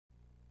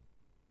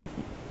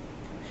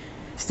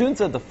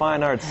Students at the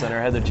Fine Arts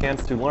Center had the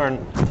chance to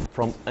learn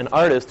from an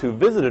artist who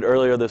visited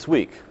earlier this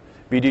week.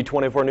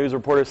 BG24 News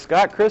reporter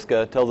Scott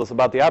Kriska tells us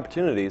about the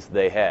opportunities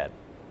they had.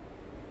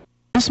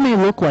 This may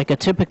look like a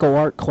typical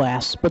art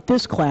class, but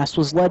this class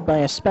was led by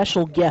a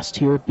special guest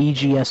here at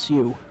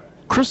BGSU.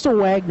 Crystal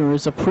Wagner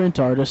is a print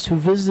artist who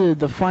visited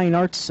the Fine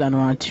Arts Center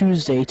on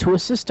Tuesday to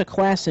assist a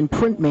class in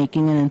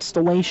printmaking and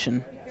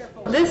installation.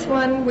 This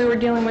one, we were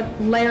dealing with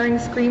layering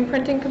screen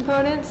printing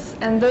components,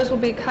 and those will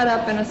be cut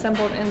up and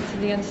assembled into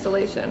the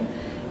installation.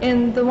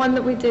 In the one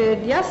that we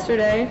did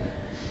yesterday,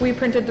 we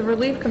printed the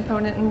relief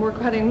component and we're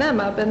cutting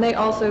them up, and they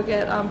also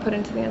get put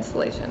into the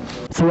installation.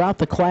 Throughout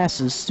the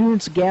classes,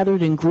 students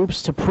gathered in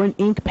groups to print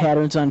ink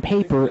patterns on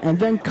paper and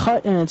then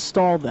cut and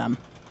install them.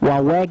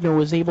 While Wagner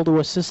was able to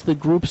assist the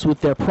groups with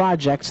their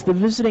projects, the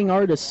visiting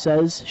artist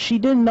says she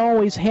didn't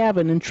always have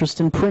an interest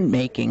in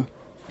printmaking.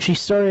 She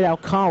started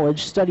out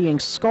college studying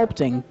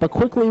sculpting, but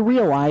quickly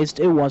realized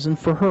it wasn't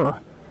for her.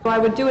 I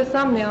would do a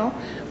thumbnail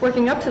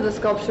working up to the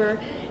sculpture,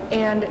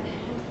 and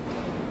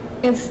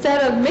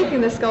instead of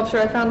making the sculpture,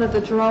 I found that the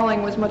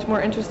drawing was much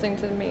more interesting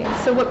to me.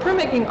 So what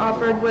printmaking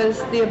offered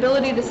was the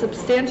ability to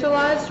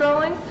substantialize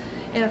drawing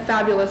in a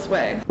fabulous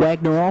way.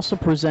 Wagner also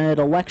presented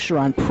a lecture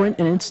on print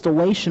and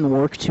installation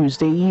work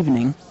Tuesday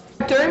evening.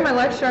 During my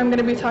lecture, I'm going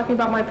to be talking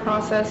about my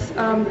process,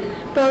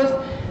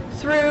 both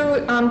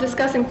through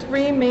discussing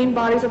 3 main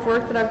bodies of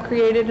work that I've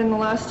created in the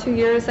last 2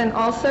 years, and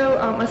also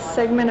a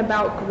segment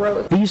about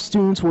growth. These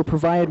students were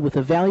provided with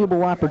a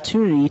valuable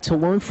opportunity to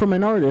learn from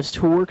an artist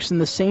who works in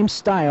the same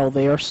style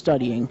they are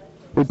studying.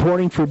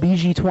 Reporting for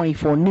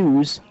BG24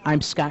 News,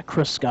 I'm Scott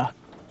Kriska.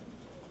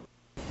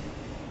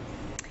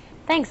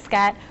 Thanks,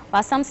 Scott.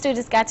 While some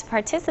students got to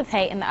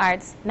participate in the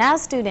arts, now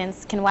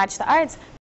students can watch the arts